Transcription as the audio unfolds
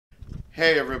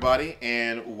Hey everybody,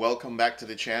 and welcome back to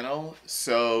the channel.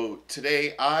 So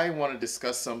today I want to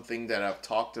discuss something that I've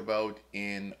talked about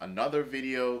in another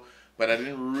video, but I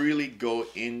didn't really go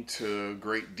into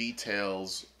great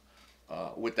details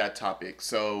with that topic.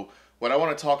 So what I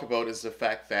want to talk about is the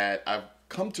fact that I've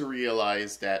come to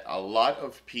realize that a lot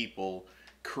of people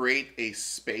create a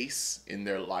space in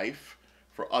their life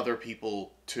for other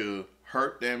people to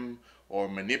hurt them or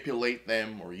manipulate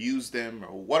them or use them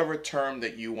or whatever term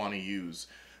that you want to use.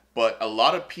 But a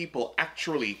lot of people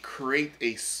actually create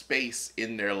a space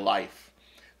in their life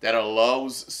that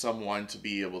allows someone to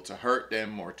be able to hurt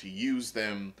them or to use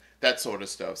them, that sort of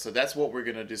stuff. So that's what we're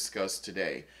going to discuss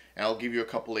today. And I'll give you a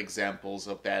couple examples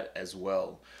of that as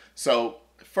well. So,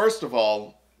 first of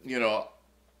all,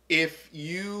 if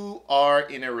you are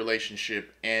in a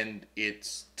relationship and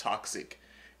it's toxic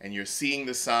and you're seeing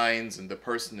the signs and the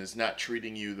person is not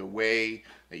treating you the way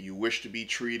that you wish to be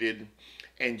treated,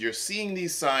 and you're seeing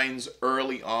these signs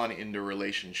early on in the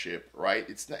relationship, right?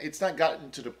 It's not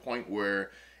gotten to the point where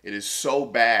it is so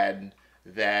bad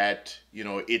that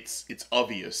it's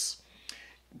obvious,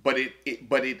 but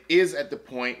it is at the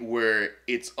point where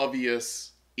it's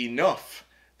obvious enough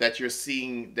that you're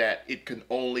seeing that it can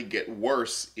only get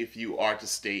worse if you are to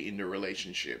stay in the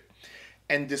relationship.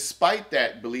 And despite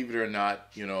that, believe it or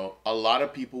not, a lot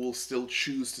of people will still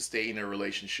choose to stay in a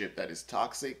relationship that is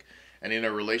toxic and in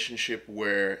a relationship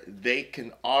where they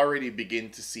can already begin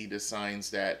to see the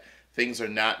signs that things are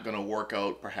not going to work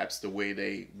out perhaps the way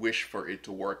they wish for it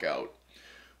to work out.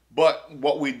 But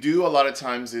what we do a lot of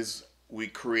times is we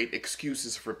create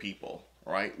excuses for people,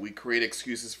 right? We create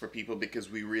excuses for people because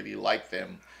we really like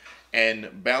them.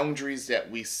 And boundaries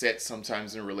that we set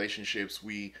sometimes in relationships,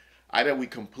 we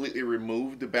completely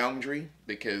remove the boundary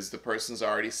because the person's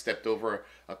already stepped over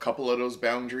a couple of those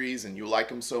boundaries and you like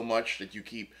them so much that you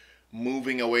keep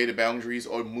moving away the boundaries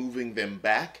or moving them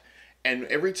back. And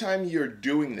every time you're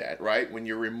doing that, right, when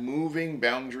you're removing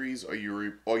boundaries or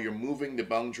you're moving the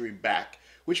boundary back,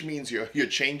 which means you're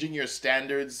changing your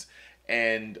standards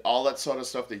and all that sort of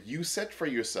stuff that you set for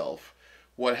yourself,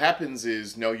 what happens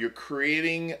is now you're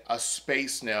creating a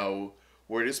space now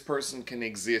where this person can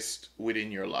exist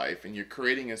within your life, and you're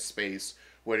creating a space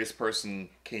where this person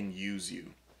can use you.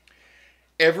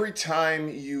 Every time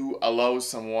you allow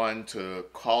someone to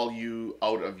call you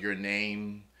out of your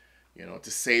name, to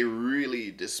say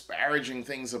really disparaging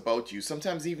things about you,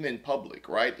 sometimes even in public,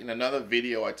 right? In another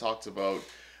video, I talked about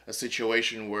a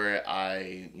situation where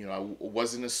I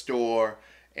was in a store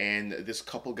and this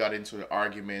couple got into an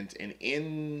argument,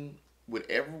 and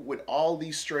with all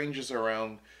these strangers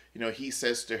around, he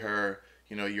says to her,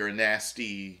 you're a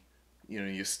nasty,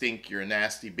 you stink, you're a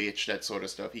nasty bitch, that sort of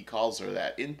stuff. He calls her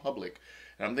that in public.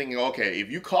 And I'm thinking, okay, if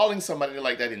you're calling somebody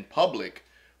like that in public,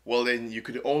 well, then you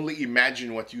could only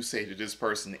imagine what you say to this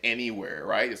person anywhere,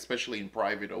 right? Especially in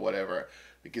private or whatever.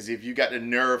 Because if you got the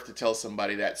nerve to tell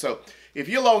somebody that. So if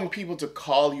you're allowing people to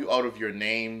call you out of your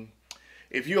name,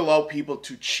 if you allow people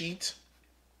to cheat,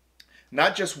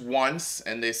 not just once,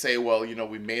 and they say, well,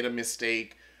 we made a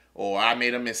mistake, or I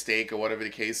made a mistake, or whatever the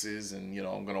case is, and,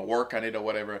 I'm going to work on it or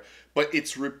whatever, but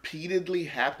it's repeatedly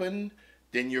happened,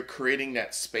 then you're creating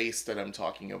that space that I'm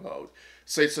talking about.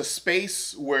 So it's a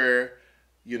space where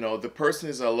the person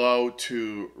is allowed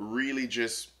to really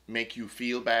just make you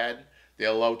feel bad. They're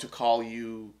allowed to call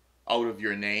you out of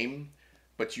your name,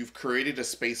 but you've created a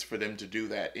space for them to do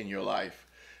that in your life.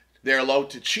 They're allowed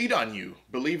to cheat on you,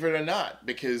 believe it or not,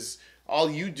 because all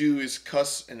you do is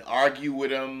cuss and argue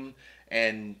with them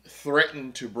and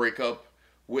threaten to break up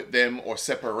with them or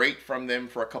separate from them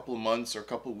for a couple of months or a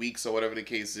couple of weeks or whatever the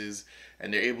case is,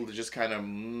 and they're able to just kind of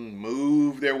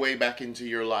move their way back into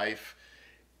your life.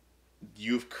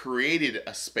 You've created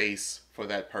a space for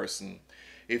that person.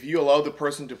 If you allow the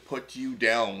person to put you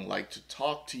down, like to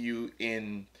talk to you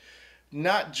in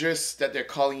not just that they're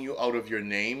calling you out of your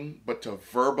name, but to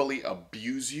verbally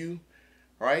abuse you,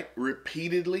 right?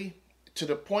 Repeatedly, to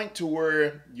the point to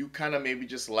where you kind of maybe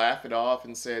just laugh it off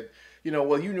and said,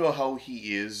 well, you know how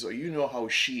he is, or you know how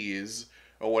she is,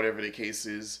 or whatever the case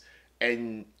is,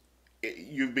 and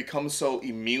you've become so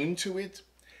immune to it,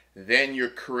 then you're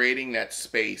creating that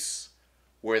space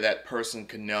where that person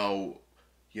can now,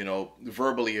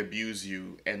 verbally abuse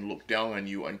you and look down on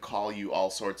you and call you all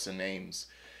sorts of names.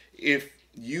 If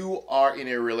you are in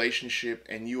a relationship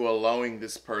and you are allowing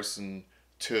this person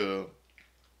to,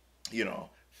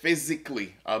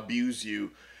 physically abuse you.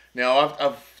 Now,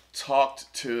 I've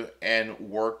talked to and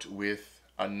worked with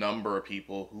a number of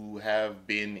people who have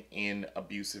been in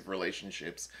abusive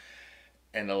relationships.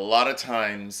 And a lot of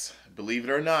times, believe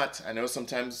it or not, I know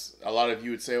sometimes a lot of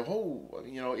you would say, oh,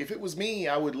 if it was me,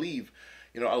 I would leave.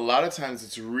 A lot of times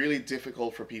it's really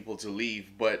difficult for people to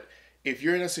leave, but if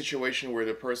you're in a situation where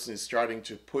the person is starting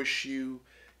to push you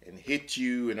and hit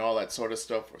you and all that sort of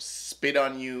stuff, or spit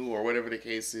on you, or whatever the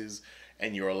case is,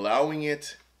 and you're allowing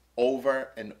it over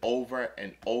and over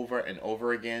and over and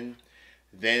over again,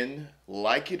 then,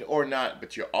 like it or not,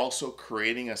 but you're also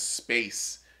creating a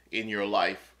space in your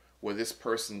life where this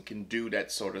person can do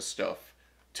that sort of stuff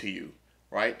to you,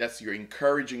 right? You're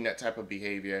encouraging that type of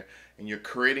behavior, and you're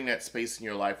creating that space in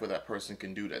your life where that person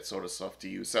can do that sort of stuff to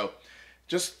you. So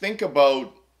just think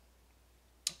about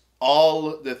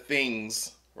all the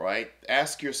things, right?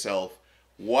 Ask yourself,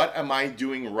 what am I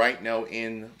doing right now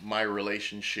in my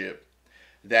relationship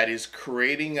that is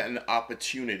creating an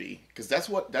opportunity? Because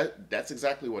that's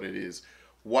exactly what it is.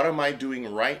 What am I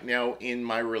doing right now in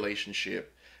my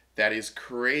relationship that is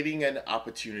creating an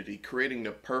opportunity, creating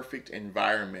the perfect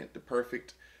environment, the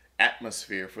perfect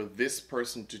atmosphere for this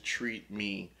person to treat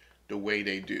me the way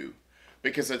they do?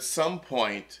 Because at some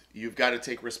point, you've got to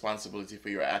take responsibility for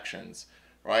your actions,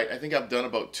 right? I think I've done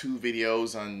about 2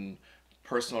 videos on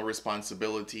personal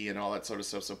responsibility and all that sort of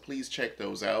stuff, so please check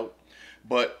those out.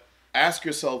 But ask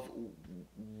yourself,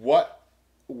 what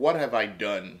have I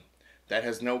done that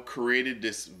has now created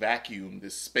this vacuum,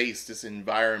 this space, this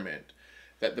environment,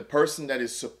 that the person that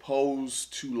is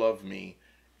supposed to love me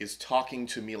is talking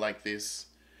to me like this,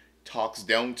 talks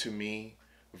down to me,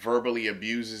 verbally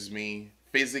abuses me,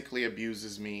 physically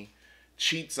abuses me,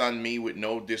 cheats on me with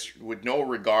no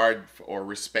regard or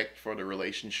respect for the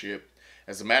relationship.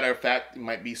 As a matter of fact, it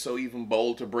might be so even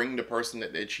bold to bring the person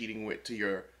that they're cheating with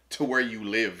to where you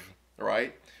live,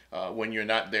 right? When you're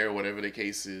not there, whatever the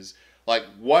case is. Like,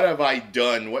 what have I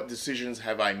done? What decisions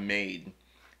have I made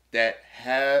that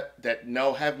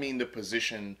now have me in the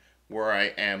position where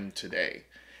I am today?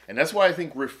 And that's why I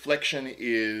think reflection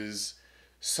is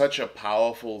such a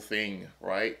powerful thing,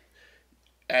 right?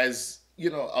 As you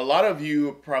know, a lot of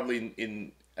you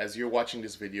probably as you're watching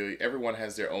this video, everyone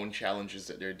has their own challenges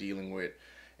that they're dealing with.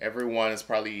 Everyone has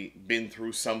probably been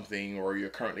through something, or you're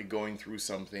currently going through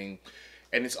something.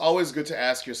 And it's always good to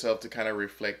ask yourself to kind of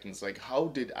reflect, and it's like, how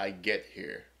did I get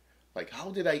here? Like, how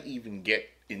did I even get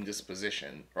in this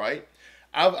position, right?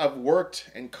 I've worked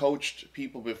and coached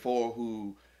people before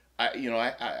who,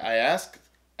 I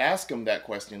ask them that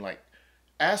question, like,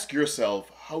 ask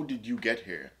yourself, how did you get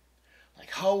here? Like,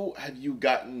 how have you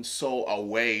gotten so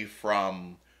away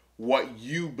from what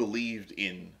you believed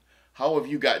in? How have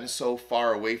you gotten so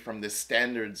far away from the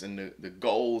standards and the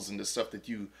goals and the stuff that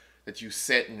you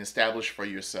set and establish for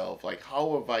yourself? Like,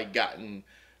 how have I gotten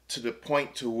to the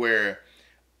point to where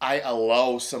I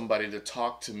allow somebody to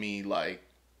talk to me like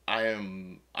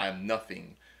I'm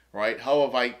nothing, right?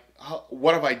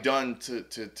 What have I done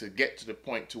to get to the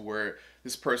point to where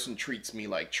this person treats me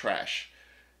like trash?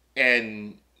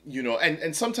 And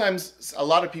and sometimes a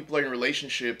lot of people are in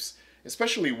relationships,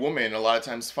 especially women, a lot of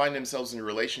times find themselves in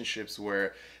relationships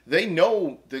where they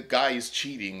know the guy is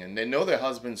cheating and they know their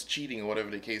husband's cheating or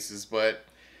whatever the case is, but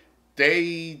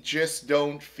they just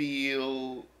don't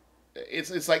feel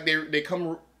it's like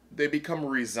they become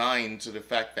resigned to the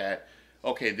fact that,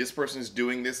 okay, this person is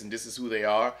doing this and this is who they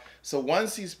are. So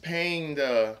once he's paying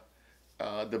the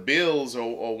bills,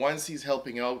 or once he's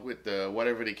helping out with the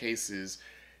whatever the case is,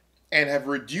 and have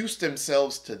reduced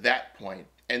themselves to that point.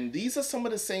 And these are some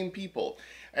of the same people.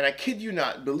 And I kid you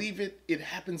not, believe it, it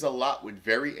happens a lot with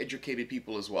very educated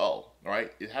people as well,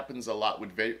 right? It happens a lot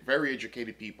with very, very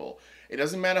educated people. It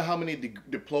doesn't matter how many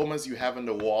diplomas you have on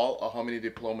the wall or how many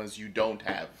diplomas you don't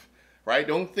have, right?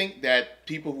 Don't think that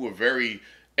people who are very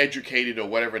educated or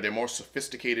whatever, they're more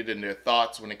sophisticated in their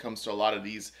thoughts when it comes to a lot of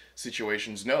these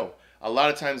situations. No, a lot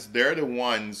of times they're the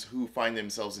ones who find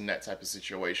themselves in that type of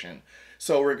situation.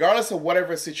 So regardless of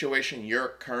whatever situation you're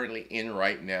currently in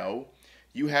right now,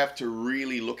 you have to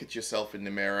really look at yourself in the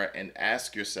mirror and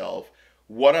ask yourself,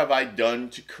 what have I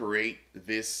done to create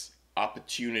this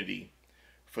opportunity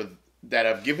that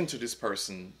I've given to this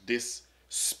person, this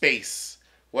space?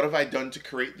 What have I done to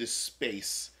create this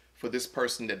space for this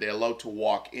person that they're allowed to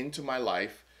walk into my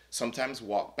life, sometimes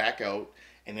walk back out,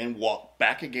 and then walk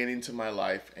back again into my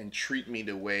life and treat me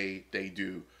the way they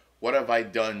do? What have I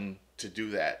done to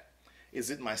do that? Is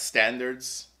it my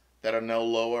standards that are now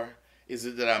lower? Is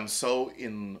it that I'm so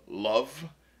in love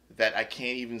that I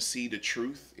can't even see the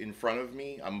truth in front of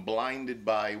me? I'm blinded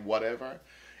by whatever.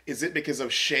 Is it because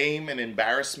of shame and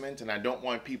embarrassment, and I don't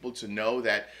want people to know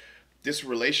that this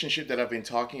relationship that I've been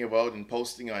talking about and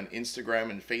posting on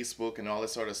Instagram and Facebook and all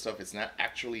this sort of stuff, it's not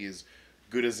actually as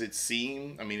good as it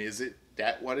seemed? I mean, is it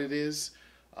that what it is?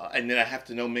 And then I have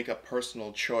to now make a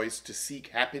personal choice to seek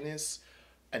happiness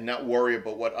and not worry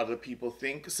about what other people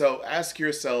think. So ask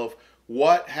yourself,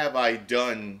 what have I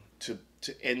done to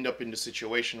end up in the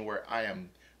situation where I am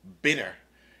bitter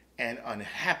and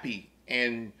unhappy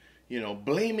and,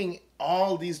 blaming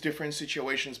all these different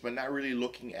situations, but not really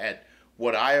looking at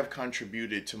what I have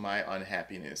contributed to my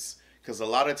unhappiness. Because a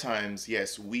lot of times,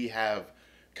 yes, we have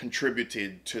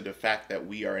contributed to the fact that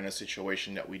we are in a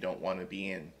situation that we don't want to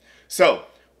be in. So,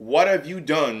 what have you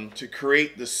done to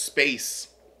create the space,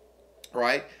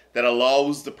 right, that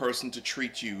allows the person to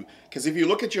treat you? Because if you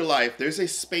look at your life, there's a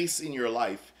space in your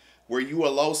life where you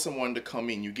allow someone to come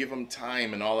in, you give them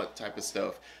time and all that type of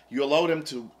stuff. You allow them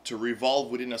to revolve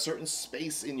within a certain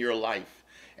space in your life.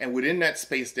 And within that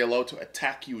space, they're allowed to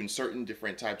attack you in certain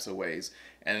different types of ways.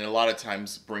 And a lot of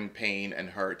times bring pain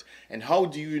and hurt. And how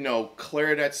do you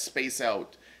clear that space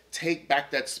out? Take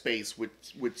back that space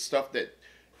with stuff that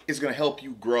is going to help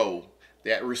you grow,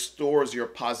 that restores your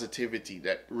positivity,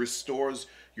 that restores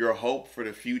your hope for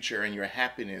the future and your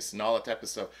happiness and all that type of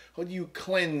stuff. How do you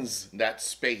cleanse that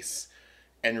space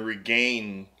and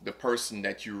regain the person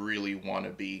that you really want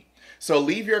to be? So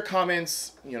leave your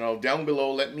comments, down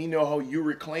below. Let me know how you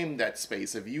reclaim that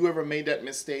space. Have you ever made that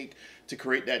mistake to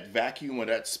create that vacuum or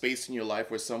that space in your life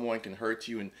where someone can hurt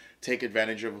you and take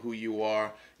advantage of who you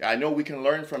are? I know we can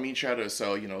learn from each other,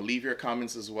 so leave your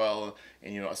comments as well,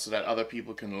 and so that other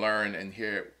people can learn and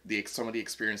hear some of the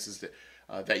experiences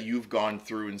that you've gone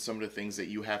through and some of the things that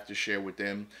you have to share with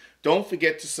them. Don't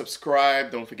forget to subscribe.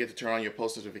 Don't forget to turn on your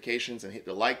post notifications and hit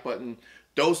the like button.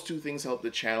 Those two things help the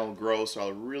channel grow, so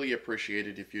I'll really appreciate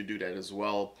it if you do that as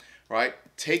well. All right?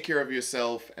 Take care of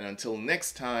yourself, and until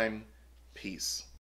next time, peace.